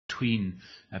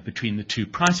between the two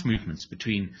price movements,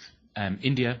 between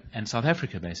India and South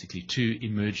Africa, basically two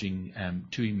emerging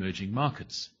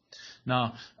markets.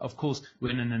 Now, of course,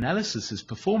 when an analysis is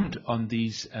performed on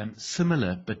these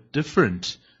similar but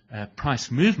different price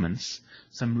movements,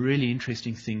 some really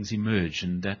interesting things emerge,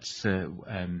 and that's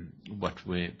what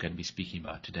we're going to be speaking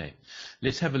about today.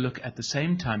 Let's have a look at the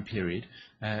same time period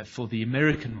for the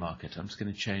American market. I'm just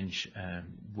going to change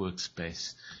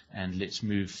workspace, and let's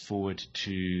move forward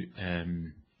to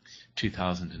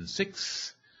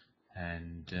 2006.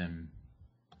 And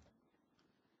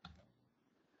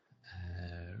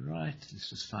right, let's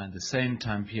just find the same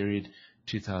time period,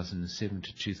 2007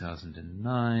 to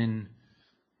 2009,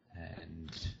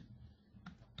 and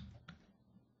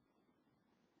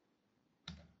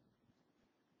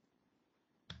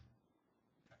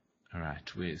all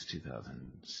right, where's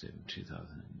 2007,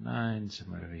 2009,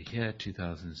 somewhere over here,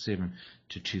 2007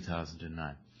 to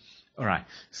 2009. All right,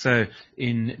 so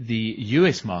in the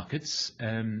US markets,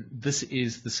 this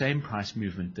is the same price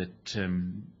movement that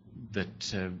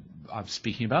I'm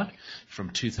speaking about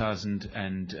from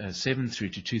 2007 through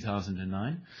to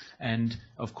 2009. And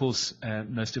of course,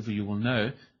 most of you will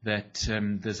know that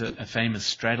there's a famous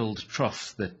straddled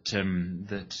trough that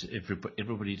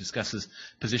everybody discusses,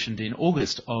 positioned in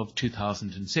August of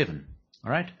 2007.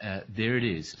 All right, there it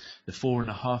is, the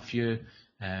 4.5-year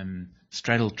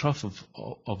straddled trough of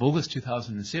August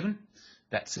 2007.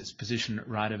 That's its position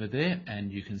right over there,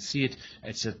 and you can see it.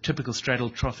 It's a typical straddle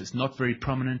trough. It's not very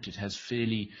prominent. It has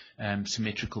fairly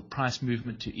symmetrical price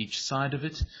movement to each side of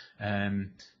it,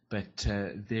 but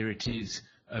there it is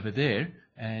over there,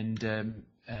 and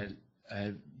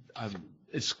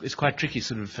it's quite tricky,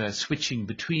 sort of switching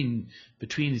between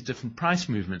these different price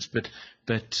movements. But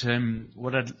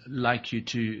what I'd like you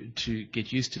to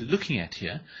get used to looking at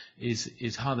here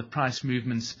is how the price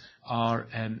movements are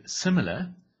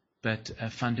similar, but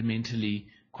fundamentally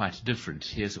quite different.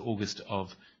 Here's August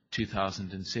of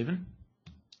 2007.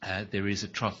 There is a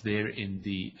trough there in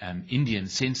the Indian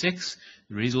Sensex.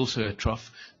 There is also a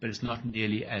trough, but it's not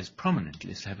nearly as prominent.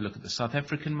 Let's have a look at the South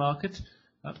African market.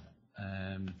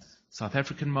 South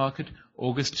African market,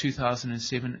 August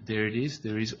 2007, there it is.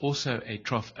 There is also a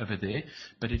trough over there,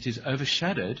 but it is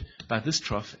overshadowed by this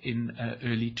trough in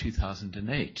early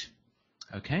 2008.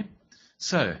 Okay,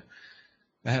 so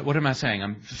what am I saying?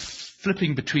 I'm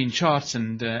flipping between charts,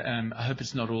 and I hope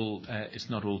it's not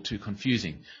all too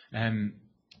confusing.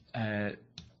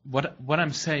 What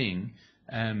I'm saying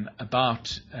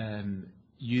about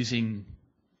using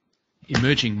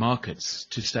emerging markets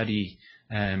to study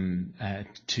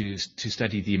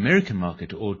the American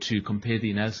market, or to compare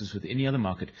the analysis with any other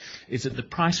market, is that the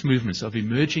price movements of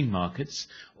emerging markets,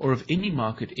 or of any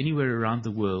market anywhere around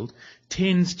the world,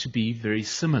 tends to be very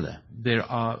similar. There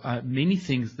are many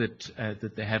things that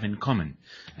they have in common,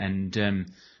 and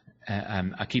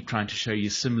I keep trying to show you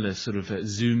similar sort of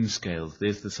zoom scales.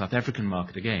 There's the South African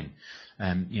market again.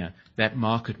 That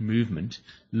market movement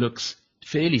looks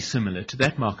fairly similar to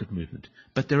that market movement,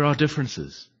 but there are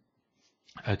differences.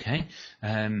 Okay,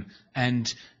 and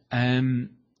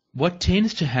what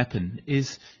tends to happen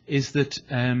is that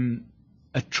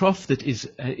a trough that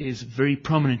is very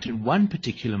prominent in one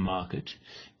particular market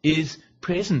is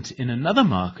present in another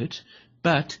market,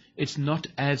 but it's not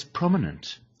as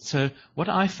prominent. So what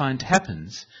I find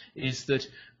happens is that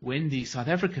when the South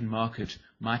African market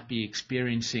might be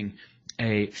experiencing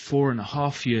a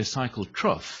 4.5-year cycle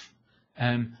trough,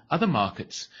 other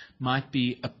markets might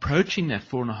be approaching that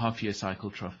 4.5-year cycle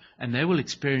trough, and they will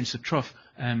experience a trough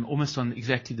almost on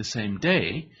exactly the same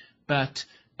day, but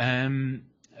it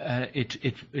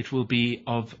will be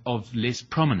of less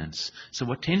prominence. So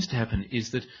what tends to happen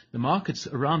is that the markets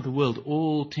around the world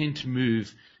all tend to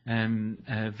move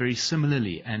very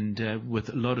similarly, and with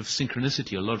a lot of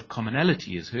synchronicity, a lot of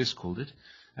commonality, as Hurst called it.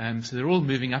 So they're all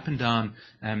moving up and down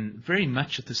very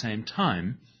much at the same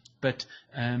time. But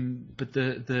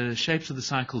the shapes of the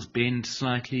cycles bend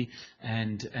slightly,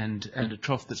 and a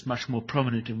trough that's much more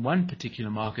prominent in one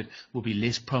particular market will be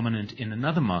less prominent in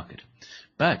another market.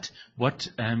 But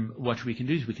what we can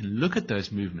do is we can look at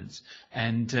those movements,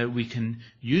 and we can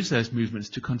use those movements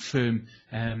to confirm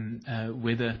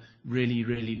whether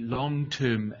really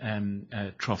long-term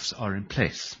troughs are in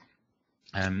place.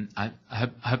 I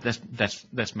hope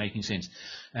that's making sense.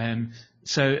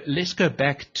 So let's go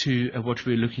back to what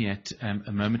we were looking at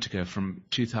a moment ago, from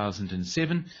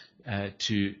 2007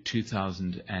 to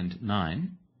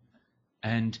 2009.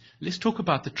 And let's talk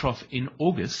about the trough in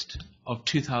August of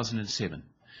 2007,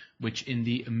 which in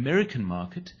the American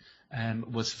market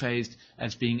was phased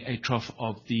as being a trough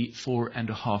of the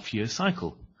 4.5-year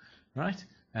cycle, right?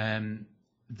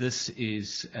 this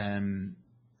is,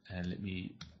 let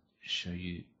me show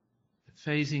you the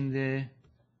phasing there.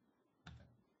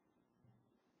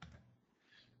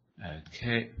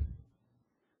 Okay.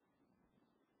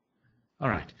 All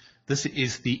right. This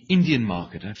is the Indian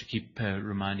market. I have to keep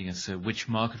reminding us which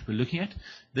market we're looking at.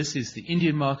 This is the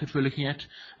Indian market we're looking at.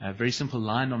 A very simple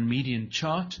line on median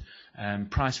chart.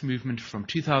 Price movement from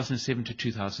 2007 to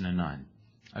 2009.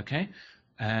 Okay.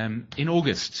 In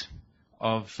August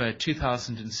of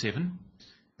 2007,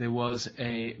 there was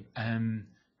a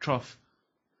trough,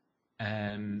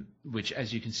 which,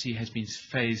 as you can see, has been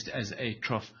phased as a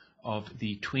trough of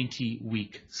the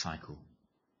 20-week cycle.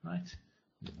 Right.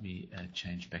 Let me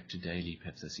change back to daily,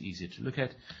 perhaps that's easier to look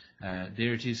at.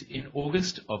 There it is. In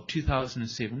August of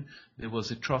 2007, there was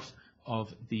a trough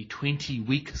of the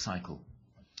 20-week cycle.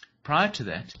 Prior to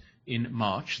that, in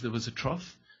March, there was a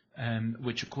trough,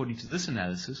 which according to this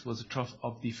analysis was a trough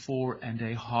of the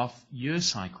 4.5-year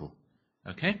cycle.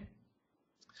 Okay?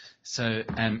 So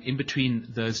in between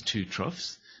those two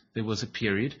troughs, there was a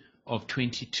period of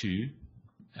 22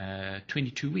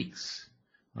 weeks.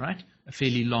 Right? A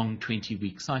fairly long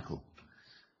 20-week cycle.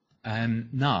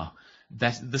 Now,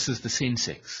 this is the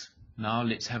Sensex. Now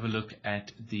let's have a look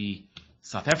at the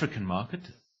South African market.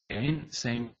 Again,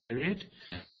 same period,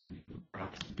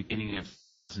 right at the beginning of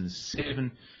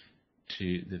 2007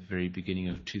 to the very beginning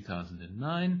of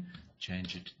 2009.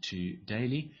 Change it to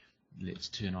daily. Let's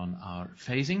turn on our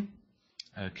phasing.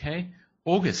 Okay,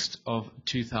 August of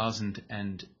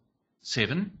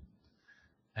 2007,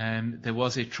 there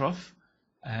was a trough.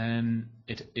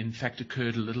 It in fact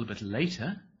occurred a little bit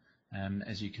later,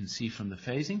 as you can see from the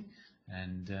phasing,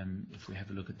 and if we have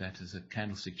a look at that as a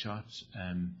candlestick chart,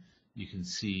 you can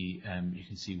see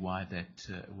why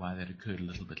that occurred a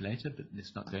little bit later, but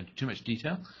let's not go into too much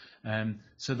detail.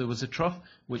 So there was a trough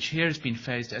which here has been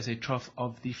phased as a trough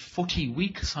of the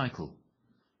 40-week cycle.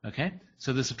 Okay,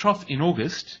 so there's a trough in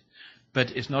August, but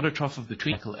it's not a trough of the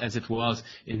 20 cycle as it was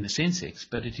in the Sensex,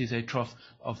 but it is a trough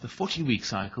of the 40-week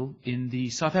cycle in the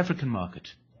South African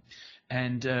market.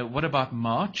 And what about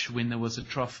March, when there was a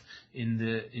trough in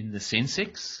the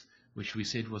Sensex, which we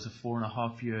said was a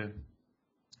 4.5-year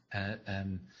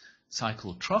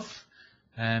cycle trough?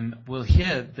 Well,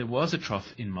 here there was a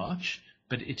trough in March,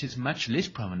 but it is much less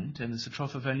prominent, and it's a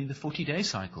trough of only the 40-day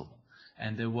cycle.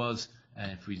 And there was,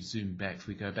 if we zoom back, if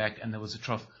we go back, and there was a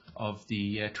trough of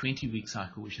the 20-week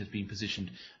cycle, which has been positioned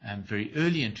very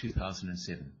early in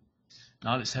 2007.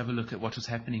 Now let's have a look at what was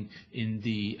happening in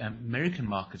the American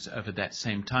markets over that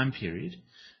same time period.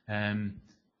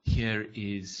 Here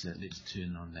is, let's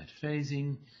turn on that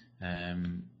phasing.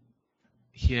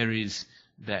 Here is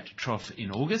that trough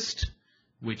in August,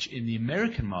 which in the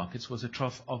American markets was a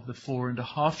trough of the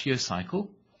 4.5-year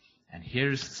cycle. And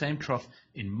here is the same trough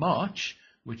in March,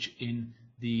 which in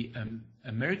the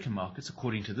American markets,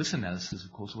 according to this analysis,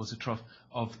 of course, was a trough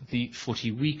of the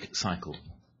 40-week cycle.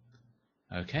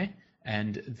 Okay,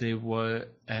 and there were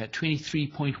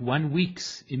 23.1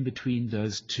 weeks in between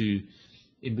those two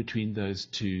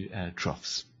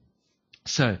troughs.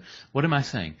 So, what am I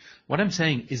saying? What I'm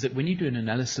saying is that when you do an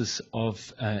analysis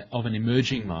of an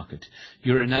emerging market,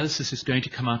 your analysis is going to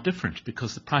come out different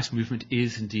because the price movement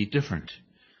is indeed different.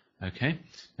 Okay,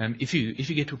 if you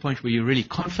get to a point where you're really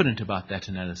confident about that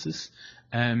analysis,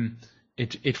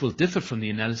 it will differ from the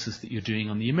analysis that you're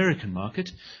doing on the American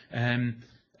market,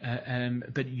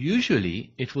 but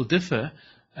usually it will differ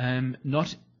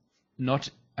not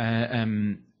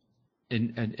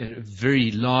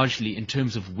very largely in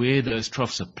terms of where those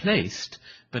troughs are placed,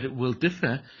 but it will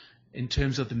differ in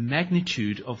terms of the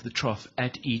magnitude of the trough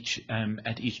at each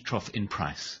trough in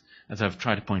price, as I've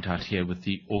tried to point out here with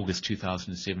the August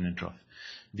 2007 trough.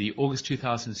 The August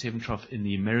 2007 trough in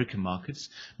the American markets,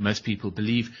 most people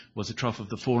believe, was a trough of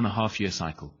the 4.5-year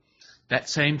cycle. That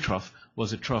same trough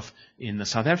was a trough in the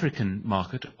South African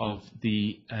market of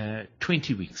the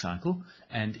 20-week cycle,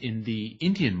 and in the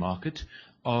Indian market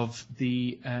of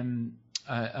the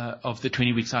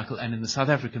 20-week cycle, and in the South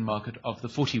African market of the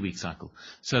 40-week cycle.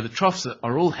 So the troughs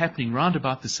are all happening round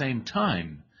about the same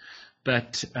time,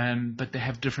 but they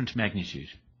have different magnitude.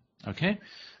 Okay,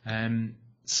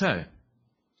 so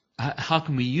how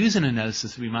can we use an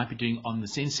analysis that we might be doing on the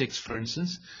Sensex, for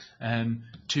instance,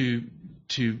 to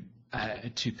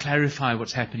clarify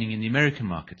what's happening in the American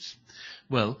markets?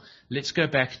 Well, let's go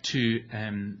back to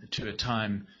a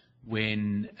time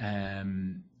when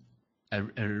a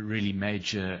really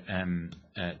major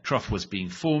trough was being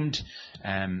formed,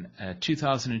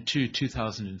 2002,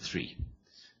 2003.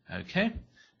 Okay,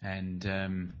 and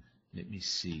let me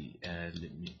see,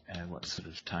 what sort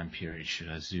of time period should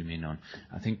I zoom in on?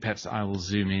 I think perhaps I will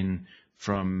zoom in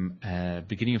from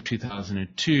beginning of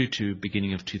 2002 to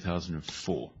beginning of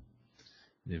 2004.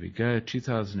 There we go,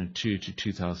 2002 to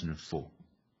 2004.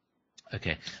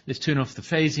 Okay, let's turn off the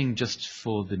phasing just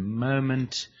for the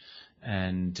moment,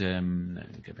 and let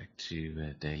me go back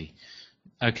to daily.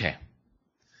 Okay,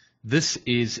 this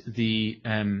is the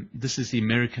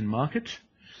American market.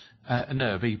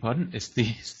 No, I beg your pardon. It's the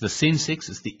Sensex.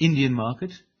 It's the Indian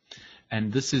market,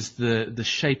 and this is the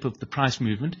shape of the price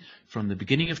movement from the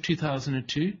beginning of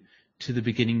 2002 to the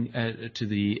beginning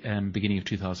beginning of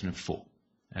 2004.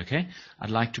 Okay, I'd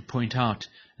like to point out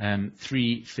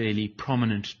three fairly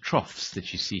prominent troughs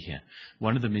that you see here.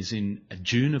 One of them is in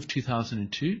June of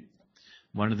 2002,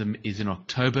 one of them is in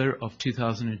October of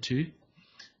 2002,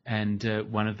 and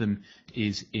one of them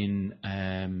is in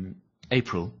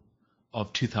April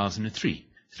of 2003.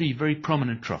 Three very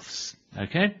prominent troughs.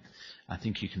 Okay, I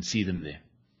think you can see them there.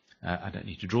 I don't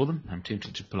need to draw them. I'm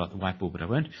tempted to pull out the whiteboard, but I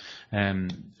won't.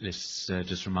 Let's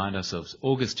just remind ourselves.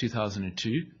 August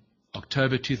 2002,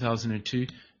 October 2002,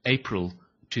 April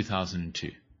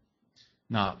 2002.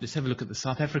 Now, let's have a look at the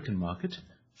South African market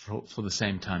for the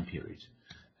same time period.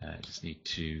 Just need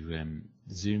to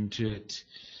zoom to it.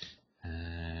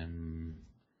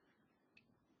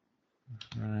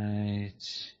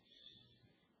 Right.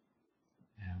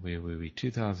 Where were we?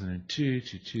 2002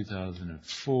 to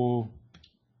 2004.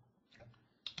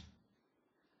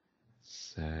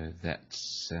 So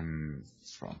that's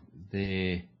from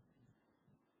there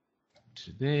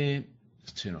to there.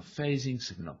 Let's turn off phasing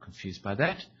so we're not confused by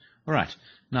that. All right.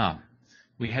 Now,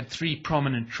 we had three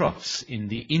prominent troughs in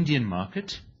the Indian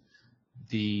market.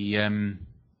 The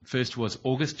first was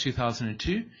August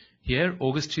 2002. Here,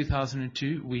 August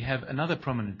 2002, we have another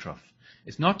prominent trough.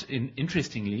 It's not,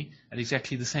 interestingly, at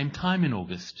exactly the same time in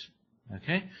August,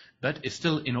 okay? But it's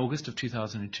still in August of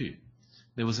 2002.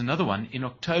 There was another one in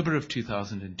October of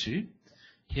 2002.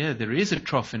 Here, there is a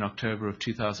trough in October of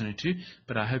 2002,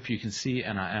 but I hope you can see,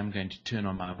 and I am going to turn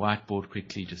on my whiteboard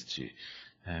quickly just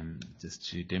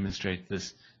to demonstrate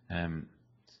this.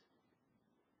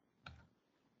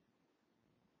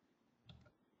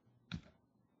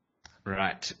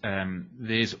 Right,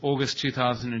 there's August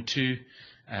 2002.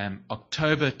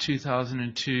 October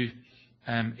 2002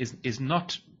 is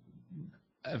not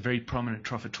a very prominent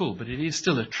trough at all, but it is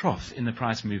still a trough in the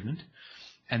price movement.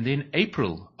 And then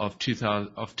April of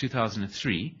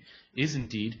 2003 is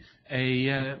indeed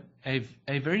a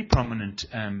very prominent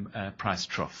price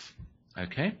trough.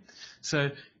 Okay,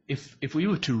 so if we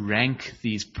were to rank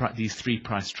these three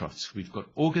price troughs, we've got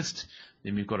August,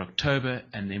 then we've got October,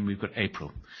 and then we've got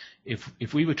April.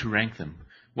 If we were to rank them,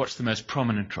 what's the most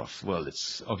prominent trough? Well,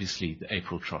 it's obviously the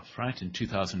April trough, right, in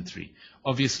 2003.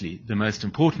 Obviously, the most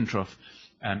important trough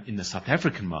in the South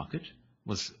African market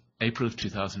was April of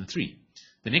 2003.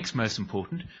 The next most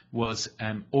important was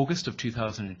August of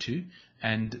 2002,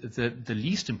 and the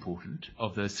least important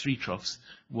of those three troughs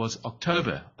was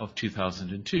October of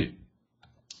 2002.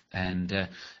 And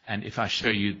if I show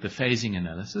you the phasing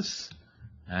analysis,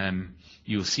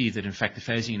 you'll see that, in fact, the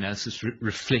phasing analysis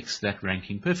reflects that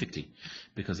ranking perfectly,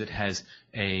 because it has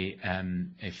a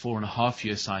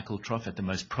 4.5-year cycle trough at the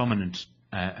most prominent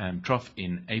trough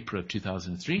in April of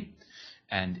 2003,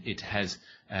 and it has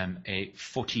a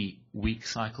 40-week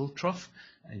cycle trough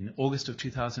in August of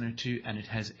 2002, and it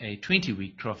has a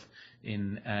 20-week trough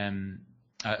in, no,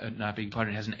 I beg your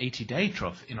pardon, it has an 80-day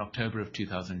trough in October of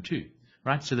 2002.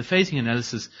 Right, so the phasing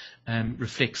analysis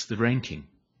reflects the ranking.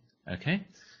 Okay,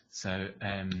 so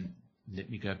let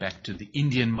me go back to the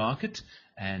Indian market,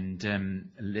 and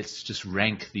let's just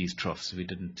rank these troughs. We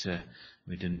didn't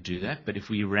do that, but if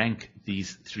we rank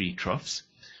these three troughs,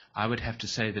 I would have to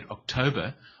say that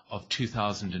October of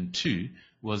 2002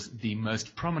 was the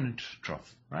most prominent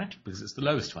trough, right? Because it's the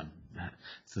lowest one.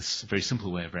 It's a very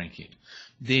simple way of ranking it.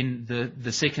 Then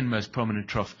the second most prominent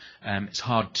trough, it's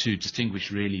hard to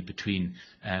distinguish really between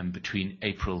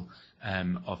April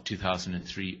of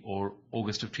 2003 or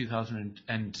August of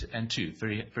 2002.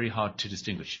 Very hard to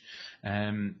distinguish.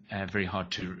 Very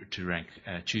hard to rank,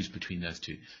 choose between those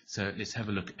two. So let's have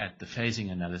a look at the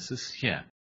phasing analysis here.